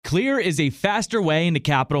Clear is a faster way into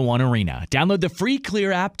Capital One Arena. Download the free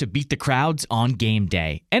Clear app to beat the crowds on game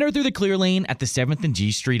day. Enter through the Clear lane at the 7th and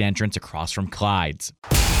G Street entrance across from Clyde's.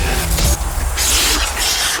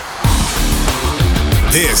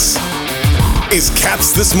 This is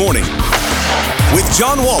Caps This Morning with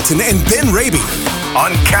John Walton and Ben Raby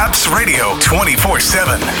on Caps Radio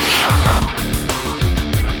 24/7.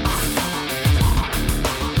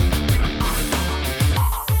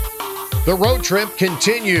 The road trip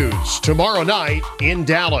continues tomorrow night in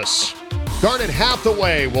Dallas. Garnet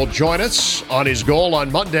Hathaway will join us on his goal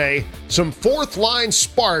on Monday, some fourth-line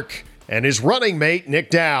spark, and his running mate,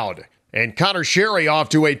 Nick Dowd. And Connor Sherry off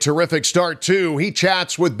to a terrific start, too. He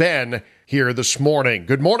chats with Ben here this morning.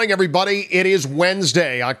 Good morning, everybody. It is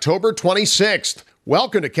Wednesday, October 26th.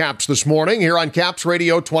 Welcome to Caps This Morning here on Caps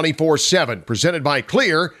Radio 24/7, presented by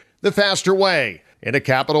Clear, the faster way into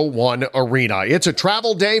Capital One Arena. It's a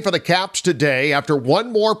travel day for the Caps today after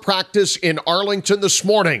one more practice in Arlington this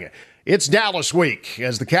morning. It's Dallas week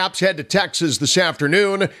as the Caps head to Texas this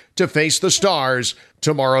afternoon to face the Stars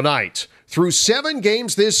tomorrow night. Through 7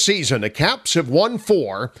 games this season, the Caps have won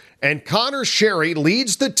 4, and Connor Sherry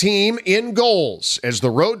leads the team in goals as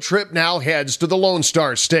the road trip now heads to the Lone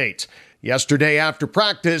Star State. Yesterday after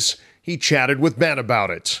practice, he chatted with Ben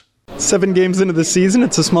about it. 7 games into the season,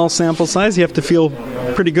 it's a small sample size. You have to feel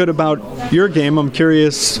pretty good about your game. I'm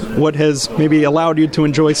curious what has maybe allowed you to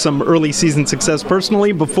enjoy some early season success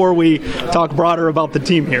personally before we talk broader about the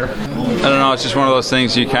team here. I don't know, it's just one of those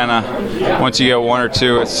things you kind of, once you get 1 or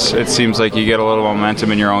 2, it seems like you get a little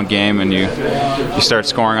momentum in your own game and you start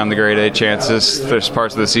scoring on the grade A chances. There's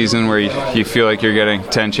parts of the season where you feel like you're getting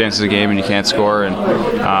 10 chances a game and you can't score, and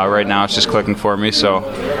right now it's just clicking for me, so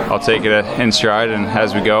I'll take it in stride and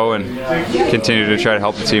as we go and continue to try to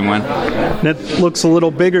help the team win. That looks a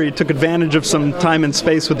little bigger. You took advantage of some time and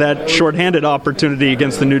space with that shorthanded opportunity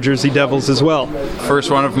against the New Jersey Devils as well.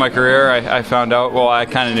 First one of my career, I found out, well, I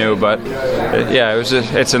kind of knew, but yeah,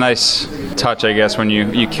 it's a nice touch, I guess, when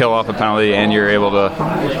you kill off a penalty and you're able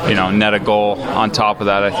to, net a goal on top of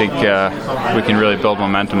that. I think we can really build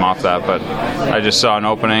momentum off that, but I just saw an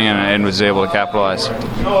opening and was able to capitalize.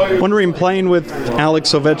 Wondering, playing with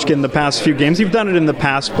Alex Ovechkin the past few games, you've done it in the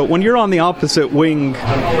past, but when you're on the opposite wing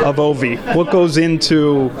of Ovi, what goes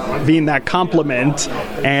into being that complement?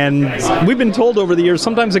 And we've been told over the years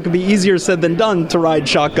sometimes it can be easier said than done to ride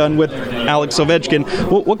shotgun with Alex Ovechkin.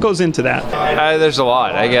 What goes into that? There's a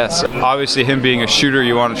lot, I guess. Obviously, him being a shooter,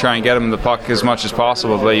 you want to try and get him the puck as much as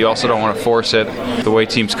possible, but you also don't want to force it. The way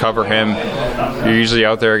teams cover him, you're usually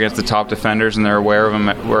out there against the top defenders, and they're aware of him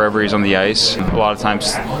wherever he's on the ice. A lot of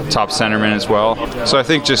times, top centermen as well. So I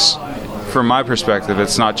think just from my perspective,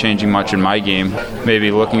 it's not changing much in my game.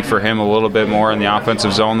 Maybe looking for him a little bit more in the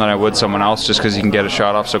offensive zone than I would someone else, just because he can get a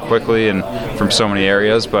shot off so quickly and from so many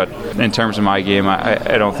areas. But in terms of my game, I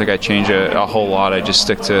don't think I change a whole lot. I just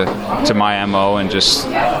stick to my MO and just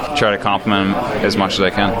try to complement him as much as I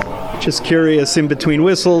can. Just curious, in between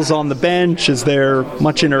whistles on the bench, is there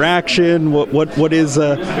much interaction? What is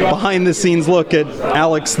a behind-the-scenes look at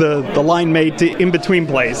Alex, the line mate, in between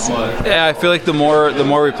plays? Yeah, I feel like the more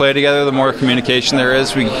we play together, the more communication there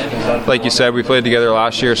is. We, like you said, we played together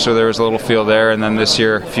last year, so there was a little feel there, and then this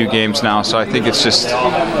year, a few games now. So I think it's just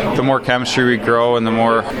the more chemistry we grow and the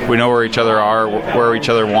more we know where each other are, where each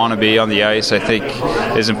other want to be on the ice, I think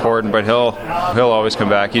is important. But he'll always come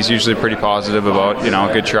back. He's usually pretty positive about,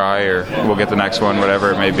 good try, or we'll get the next one,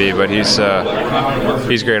 whatever it may be. But he's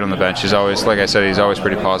great on the bench. He's always, like I said, he's always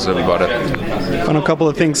pretty positive about it. Final couple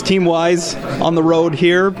of things team-wise on the road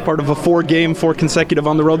here, part of a 4 consecutive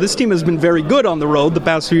on the road. This team has been very good on the road the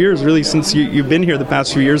past few years, really since you've been here the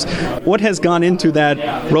past few years. What has gone into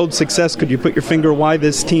that road success? Could you put your finger why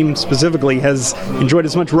this team specifically has enjoyed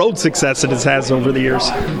as much road success as it has over the years?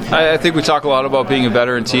 I think we talk a lot about being a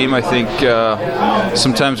veteran team. I think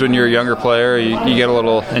sometimes when you're a younger player, you get a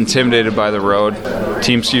little intimidated by the road.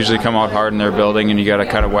 Teams usually come out hard in their building, and you got to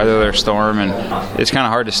kind of weather their storm, and it's kind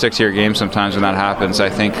of hard to stick to your game sometimes when that happens. I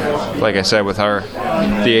think, like I said, with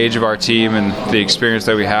the age of our team and the experience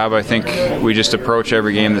that we have, I think we just approach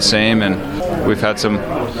every game the same, and we've had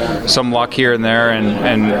some luck here and there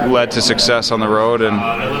and led to success on the road, and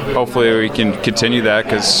hopefully we can continue that,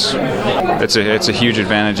 because it's a huge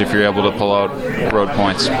advantage if you're able to pull out road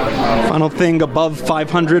points. Final thing, above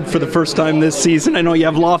 500 for the first time this season. I know you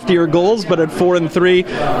have loftier goals, but at 4-3,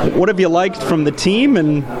 what have you liked from the team,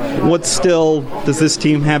 and what still does this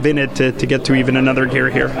team have in it to get to even another gear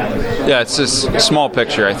here? Yeah, it's just a small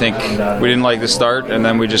picture. I think we didn't like the start, and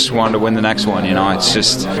then we just wanted to win the next one. It's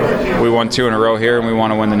just we won 2 in in a row here, and we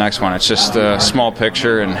want to win the next one. It's just a small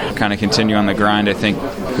picture and kind of continue on the grind. I think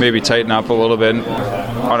maybe tighten up a little bit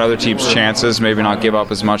on other teams' chances, maybe not give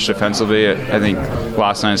up as much defensively. I think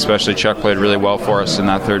last night especially Chuck played really well for us in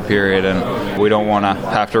that third period, and we don't want to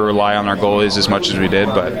have to rely on our goalies as much as we did,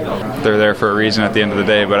 but they're there for a reason at the end of the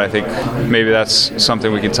day. But I think maybe that's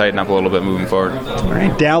something we can tighten up a little bit moving forward. All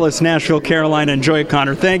right, Dallas, Nashville, Carolina. Enjoy it,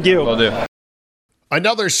 Connor. Thank you. Will do.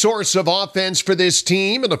 Another source of offense for this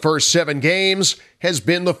team in the first 7 games has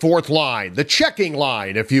been the fourth line, the checking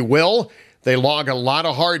line, if you will. They log a lot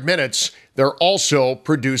of hard minutes. They're also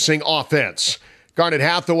producing offense. Garnet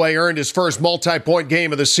Hathaway earned his first multi-point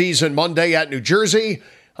game of the season Monday at New Jersey.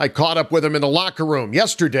 I caught up with him in the locker room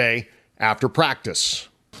yesterday after practice.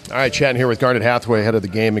 All right, chatting here with Garnet Hathaway ahead of the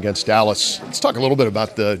game against Dallas. Let's talk a little bit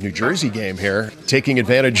about the New Jersey game here. Taking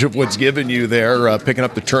advantage of what's given you there, picking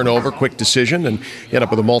up the turnover, quick decision, and end up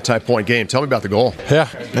with a multi-point game. Tell me about the goal. Yeah,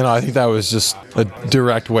 I think that was just a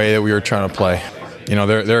direct way that we were trying to play.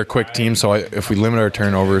 They're a quick team, so if we limit our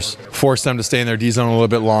turnovers, force them to stay in their D zone a little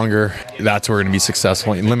bit longer, that's where we're going to be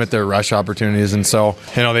successful. And limit their rush opportunities. And so,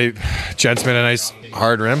 Jets made a nice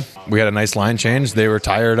hard rim. We had a nice line change. They were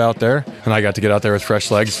tired out there, and I got to get out there with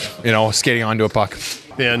fresh legs, skating onto a puck.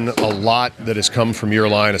 Been a lot that has come from your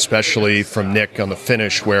line, especially from Nick on the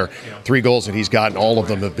finish, where 3 goals that he's gotten, all of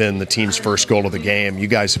them have been the team's first goal of the game. You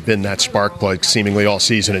guys have been that spark plug seemingly all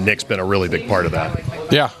season, and Nick's been a really big part of that.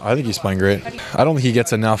 Yeah, I think he's playing great. I don't think he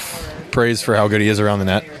gets enough praise for how good he is around the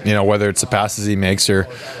net, whether it's the passes he makes or,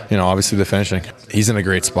 obviously the finishing. He's in a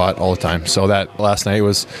great spot all the time. So that last night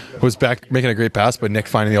was back making a great pass, but Nick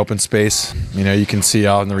finding the open space. You can see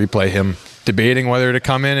out in the replay him debating whether to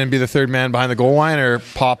come in and be the third man behind the goal line or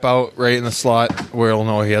pop out right in the slot where he'll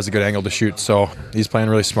know he has a good angle to shoot. So he's playing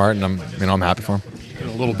really smart, and I'm happy for him.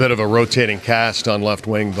 A little bit of a rotating cast on left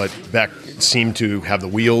wing, but Beck seemed to have the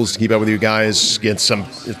wheels to keep up with you guys, get some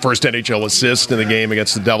first NHL assist in the game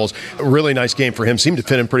against the Devils. A really nice game for him. Seemed to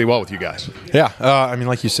fit in pretty well with you guys. Yeah,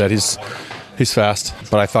 like you said, he's fast,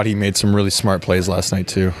 but I thought he made some really smart plays last night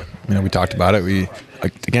too. We talked about it.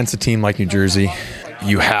 Against a team like New Jersey,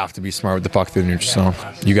 you have to be smart with the puck through the neutral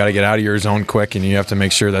zone. You got to get out of your zone quick, and you have to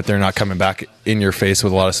make sure that they're not coming back in your face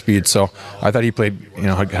with a lot of speed. So I thought he played,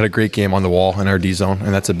 had a great game on the wall in our D zone,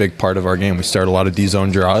 and that's a big part of our game. We start a lot of D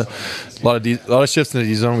zone draw, a lot of shifts in the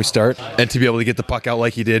D zone. We start, and to be able to get the puck out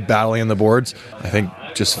like he did, battling on the boards, I think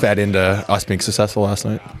just fed into us being successful last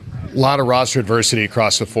night. A lot of roster adversity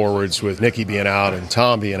across the forwards with Nicky being out and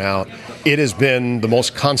Tom being out. It has been the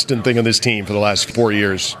most constant thing on this team for the last 4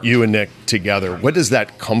 years, you and Nick together. What does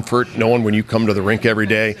that comfort, knowing when you come to the rink every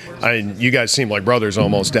day? You guys seem like brothers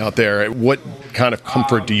almost out there. What kind of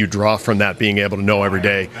comfort do you draw from that, being able to know every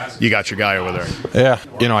day you got your guy over there?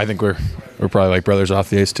 Yeah, I think we're probably like brothers off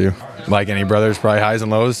the ice too. Like any brothers, probably highs and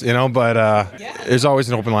lows, but there's always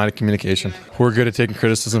an open line of communication. We're good at taking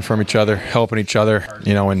criticism from each other, helping each other,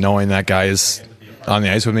 and knowing that guy is on the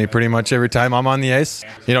ice with me pretty much every time I'm on the ice.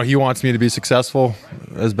 He wants me to be successful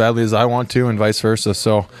as badly as I want to, and vice versa.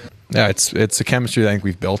 So yeah, it's a chemistry that I think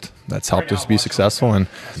we've built that's helped us be successful, and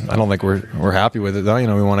I don't think we're happy with it though.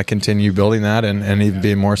 We want to continue building that and even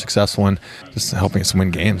being more successful and just helping us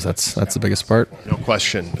win games. That's the biggest part. No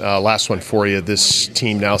question. Last one for you. This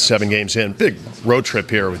team now 7 games in. Big road trip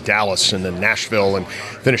here with Dallas and then Nashville and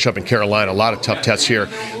finish up in Carolina. A lot of tough tests here,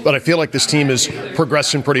 but I feel like this team is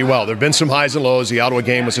progressing pretty well. There have been some highs and lows. The Ottawa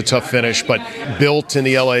game was a tough finish, but built in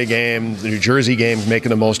the LA game, the New Jersey game,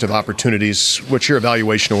 making the most of opportunities. What's your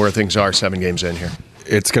evaluation of where things are 7 games in here?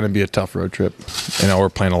 It's going to be a tough road trip. We're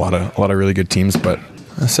playing a lot of really good teams, but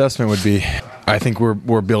assessment would be, I think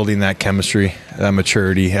we're building that chemistry, that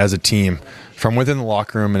maturity as a team from within the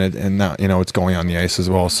locker room, and now, it's going on the ice as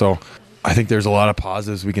well. So I think there's a lot of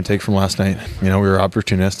positives we can take from last night. We were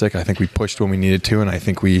opportunistic. I think we pushed when we needed to, and I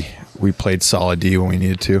think we played solid D when we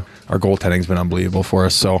needed to. Our goaltending's been unbelievable for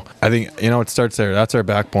us. So I think, it starts there. That's our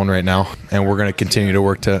backbone right now, and we're going to continue to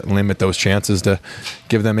work to limit those chances to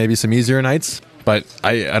give them maybe some easier nights. But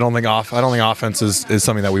I don't think offense is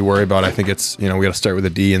something that we worry about. I think it's, we got to start with a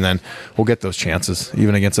D, and then we'll get those chances.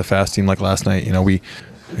 Even against a fast team like last night, we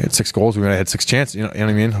had 6 goals. We had 6 chances. You know what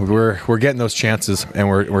I mean? We're getting those chances, and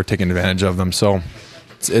we're taking advantage of them. So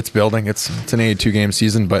it's building. It's an 82-game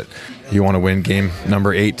season, but you want to win game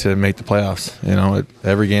number 8 to make the playoffs.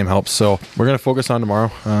 Every game helps. So we're going to focus on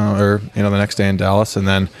tomorrow, or the next day in Dallas, and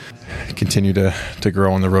then continue to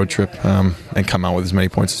grow on the road trip and come out with as many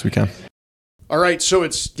points as we can. All right, so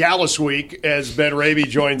it's Dallas week as Ben Raby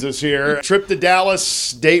joins us here. Trip to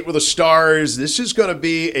Dallas, date with the Stars. This is going to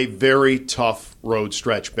be a very tough road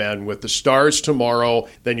stretch, Ben, with the Stars tomorrow.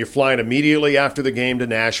 Then you're flying immediately after the game to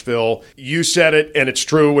Nashville. You said it, and it's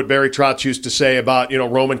true what Barry Trotz used to say about,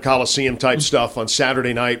 Roman Coliseum type stuff on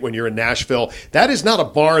Saturday night when you're in Nashville. That is not a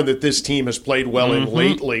barn that this team has played well in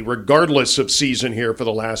lately, regardless of season here for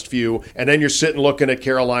the last few. And then you're sitting looking at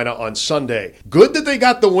Carolina on Sunday. Good that they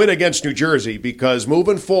got the win against New Jersey, because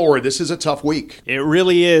moving forward, this is a tough week. It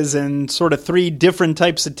really is, and sort of three different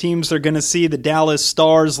types of teams they're going to see. The Dallas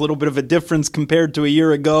Stars, a little bit of a difference compared to a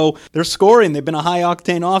year ago. They're scoring. They've been a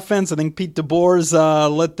high-octane offense. I think Pete DeBoer's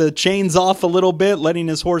let the chains off a little bit, letting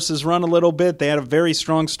his horses run a little bit. They had a very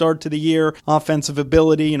strong start to the year. Offensive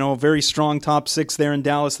ability, a very strong top six there in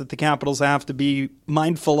Dallas that the Capitals have to be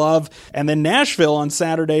mindful of. And then Nashville on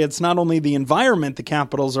Saturday, it's not only the environment the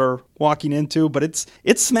Capitals are walking into, but it's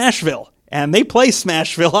Smashville. And they play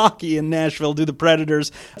Smashville hockey in Nashville, do the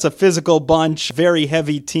Predators. It's a physical bunch, very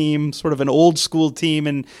heavy team, sort of an old school team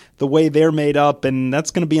in the way they're made up. And that's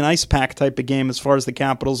going to be an ice pack type of game as far as the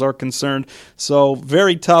Capitals are concerned. So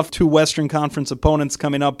very tough. Two Western Conference opponents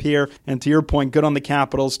coming up here. And to your point, good on the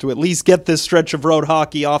Capitals to at least get this stretch of road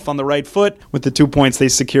hockey off on the right foot with the 2 points they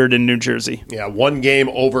secured in New Jersey. Yeah, one game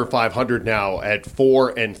over 500 now at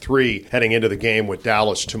 4-3 heading into the game with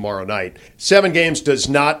Dallas tomorrow night. 7 games does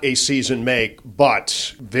not a season make,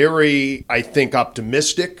 but very, I think,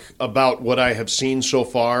 optimistic about what I have seen so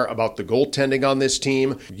far about the goaltending on this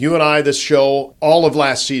team. You and I, this show, all of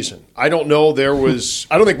last season. I don't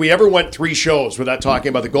think we ever went 3 shows without talking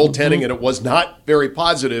about the goaltending, and it was not very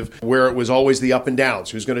positive, where it was always the up and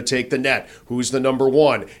downs. Who's going to take the net? Who's the number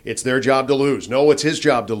one? It's their job to lose. No, it's his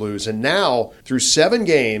job to lose. And now, through 7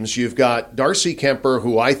 games, you've got Darcy Kemper,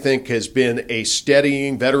 who I think has been a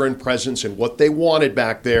steadying veteran presence in what they wanted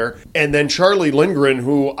back there. And then Charlie Lindgren,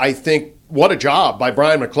 who I think, what a job by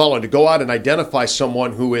Brian McClellan to go out and identify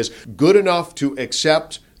someone who is good enough to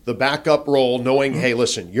accept the backup role, knowing, hey,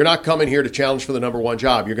 listen, you're not coming here to challenge for the number 1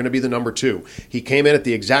 job. You're going to be the number 2. He came in at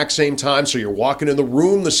the exact same time, so you're walking in the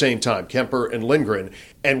room the same time, Kemper and Lindgren.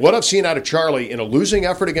 And what I've seen out of Charlie in a losing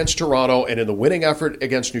effort against Toronto and in the winning effort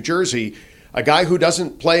against New Jersey, a guy who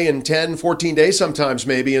doesn't play in 10, 14 days sometimes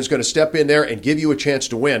maybe, is going to step in there and give you a chance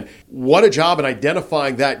to win. What a job in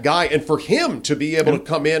identifying that guy. And for him to be able to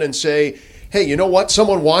come in and say, hey, you know what?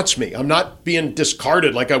 Someone wants me. I'm not being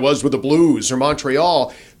discarded like I was with the Blues or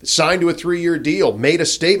Montreal. Signed to a 3-year deal, made a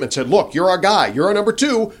statement, said, look, you're our guy. You're our number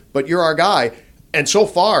 2, but you're our guy. And so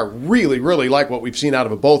far, really, really like what we've seen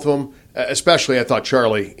out of both of them, especially, I thought,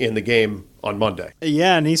 Charlie in the game on Monday.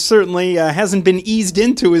 Yeah, and he certainly hasn't been eased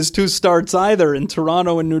into his 2 starts either. In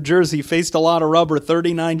Toronto and New Jersey, faced a lot of rubber,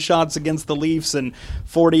 39 shots against the Leafs and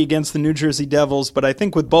 40 against the New Jersey Devils. But I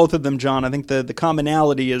think with both of them, John, I think the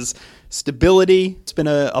commonality is stability. It's been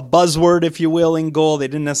a buzzword, if you will, in goal. They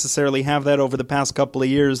didn't necessarily have that over the past couple of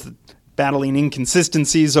years, battling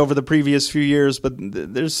inconsistencies over the previous few years, but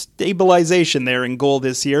there's stabilization there in goal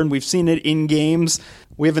this year, and we've seen it in games.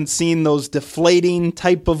 We haven't seen those deflating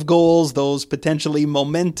type of goals, those potentially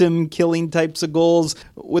momentum-killing types of goals.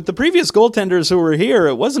 With the previous goaltenders who were here,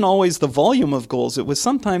 it wasn't always the volume of goals. It was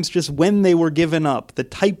sometimes just when they were given up, the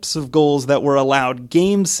types of goals that were allowed,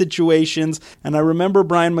 game situations. And I remember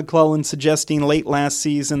Brian McClellan suggesting late last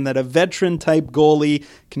season that a veteran-type goalie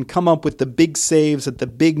can come up with the big saves at the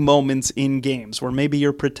big moments in games, where maybe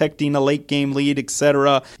you're protecting a late-game lead,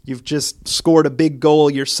 etc. You've just scored a big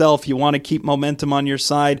goal yourself. You want to keep momentum on your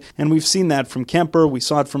side, and we've seen that from Kemper. We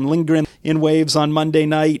saw it from Lindgren in waves on Monday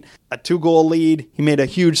night. A 2-goal lead. He made a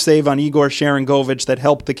huge save on Igor Sharangovich that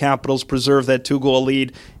helped the Capitals preserve that 2-goal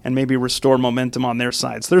lead and maybe restore momentum on their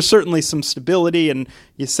side. So there's certainly some stability, and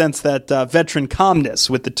you sense that veteran calmness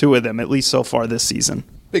with the 2 of them, at least so far this season.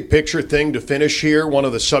 Big picture thing to finish here. One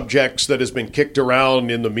of the subjects that has been kicked around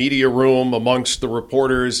in the media room amongst the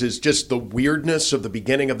reporters is just the weirdness of the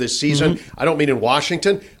beginning of this season. I don't mean in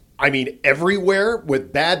Washington. I mean everywhere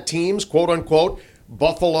with bad teams, quote unquote.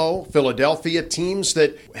 Buffalo, Philadelphia, teams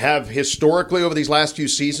that have historically over these last few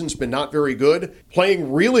seasons been not very good,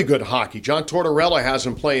 playing really good hockey. John Tortorella has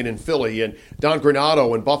them playing in Philly, and Don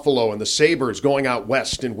Granato in Buffalo, and the Sabres going out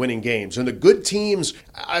west and winning games. And the good teams,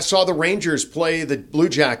 I saw the Rangers play the Blue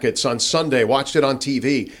Jackets on Sunday, watched it on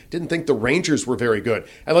TV. Didn't think the Rangers were very good.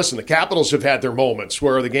 And listen, the Capitals have had their moments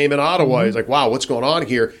where the game in Ottawa is like, wow, what's going on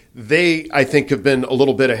here? They, I think, have been a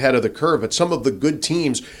little bit ahead of the curve. But some of the good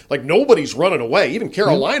teams, like nobody's running away. Even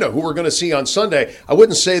Carolina, who we're going to see on Sunday, I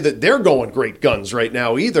wouldn't say that they're going great guns right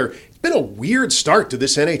now either. It's been a weird start to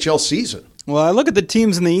this NHL season. Well, I look at the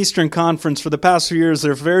teams in the Eastern Conference. For the past few years,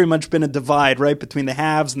 there's very much been a divide, right, between the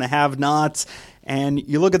haves and the have-nots. And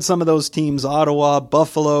you look at some of those teams, Ottawa,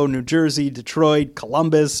 Buffalo, New Jersey, Detroit,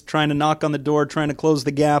 Columbus, trying to knock on the door, trying to close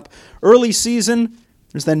the gap. Early season,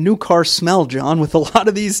 there's that new car smell, John, with a lot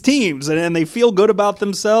of these teams, and they feel good about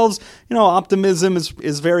themselves. Optimism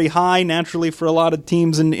is very high naturally for a lot of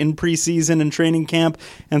teams in preseason and training camp,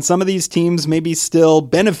 and some of these teams may be still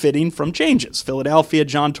benefiting from changes. Philadelphia,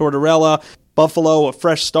 John Tortorella, Buffalo, a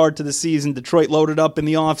fresh start to the season, Detroit loaded up in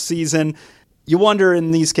the offseason. You wonder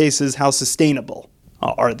in these cases how sustainable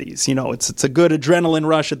are these. It's a good adrenaline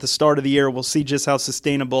rush at the start of the year. We'll see just how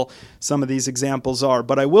sustainable some of these examples are.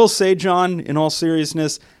 But I will say, John, in all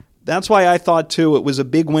seriousness, that's why I thought, too, it was a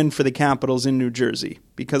big win for the Capitals in New Jersey.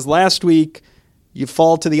 Because last week, you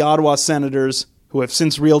fall to the Ottawa Senators, who have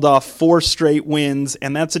since reeled off 4 straight wins,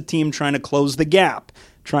 and that's a team trying to close the gap,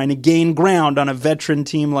 trying to gain ground on a veteran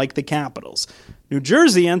team like the Capitals. New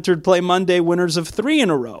Jersey entered play Monday winners of 3 in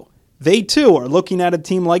a row. They, too, are looking at a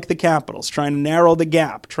team like the Capitals, trying to narrow the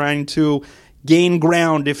gap, trying to gain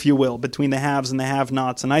ground, if you will, between the haves and the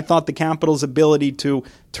have-nots. And I thought the Capitals' ability to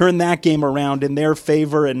turn that game around in their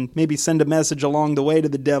favor and maybe send a message along the way to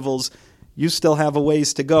the Devils, you still have a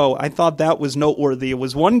ways to go. I thought that was noteworthy. It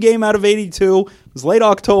was 1 game out of 82. It was late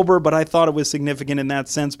October, but I thought it was significant in that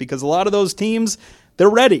sense because a lot of those teams, they're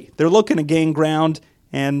ready. They're looking to gain ground,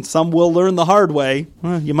 and some will learn the hard way.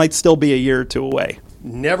 You might still be a year or 2 away.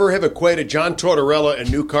 Never have equated John Tortorella and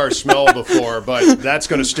new car smell before, but that's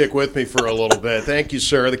going to stick with me for a little bit. Thank you,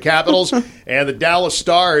 sir. The Capitals and the Dallas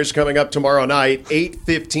Stars coming up tomorrow night,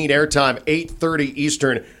 8:15 airtime, 8:30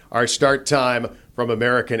 Eastern, our start time from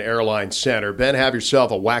American Airlines Center. Ben, have yourself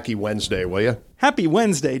a wacky Wednesday, will you? Happy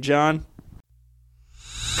Wednesday, John.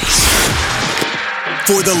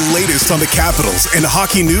 For the latest on the Capitals and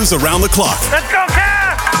hockey news around the clock. Let's go, Caps!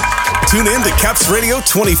 Tune in to Caps Radio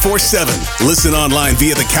 24/7. Listen online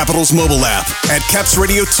via the Capitals mobile app at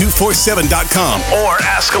capsradio247.com or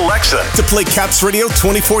ask Alexa to play Caps Radio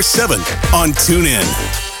 24/7 on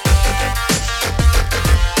TuneIn.